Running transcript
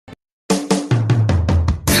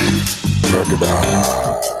The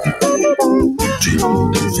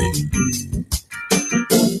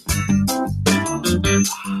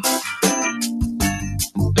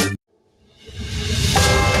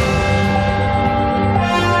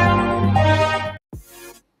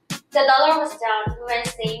dollar was down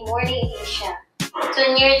Wednesday morning in Asia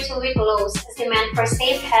to near two-week lows as demand for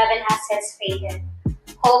safe haven assets faded.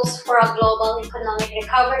 Hopes for a global economic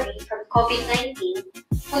recovery from COVID-19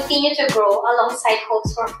 continue to grow alongside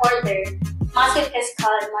hopes for further massive fiscal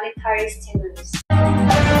and monetary stimulus.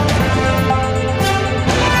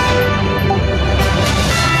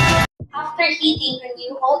 After hitting a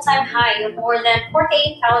new all-time high of more than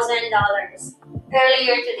 $48,000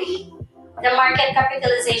 earlier today, the market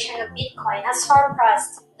capitalization of Bitcoin has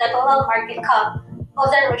surpassed the total market cap of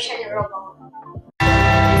the Russian ruble.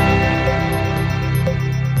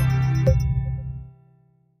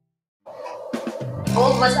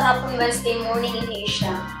 Gold was up on Wednesday morning in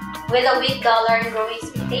Asia, with a weak dollar and growing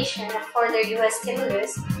expectation of further US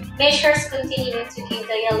stimulus measures continuing to give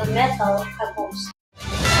the yellow metal a boost.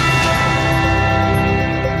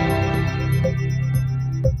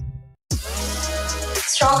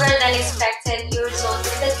 Stronger than expected Eurozone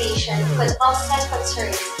inflation could offset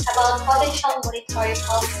concerns about potential monetary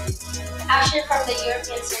policy action from the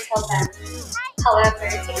European Central Bank. However,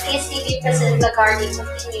 if ECB President Lagarde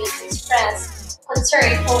continues to express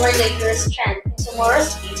concern over the euro's strength in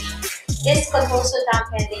tomorrow's speech, this could also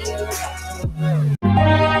dampen the euro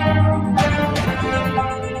sector.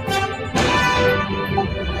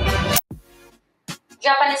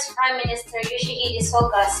 Japanese Prime Minister Yoshihide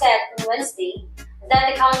Suga said on Wednesday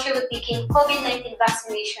that the country would begin COVID-19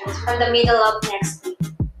 vaccinations from the middle of next week.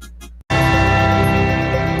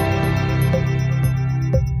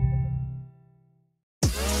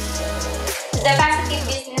 The positive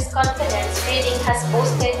business confidence reading has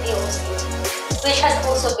boosted AUD, which has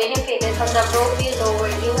also benefited from the broadly lower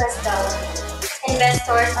US dollar.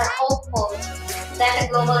 Investors are hopeful that the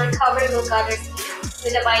global recovery will gather speed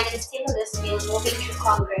with the Biden stimulus bill moving through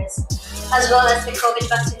Congress, as well as the COVID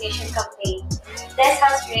vaccination campaign. This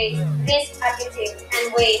has raised risk appetite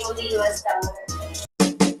and weighed on the US dollar.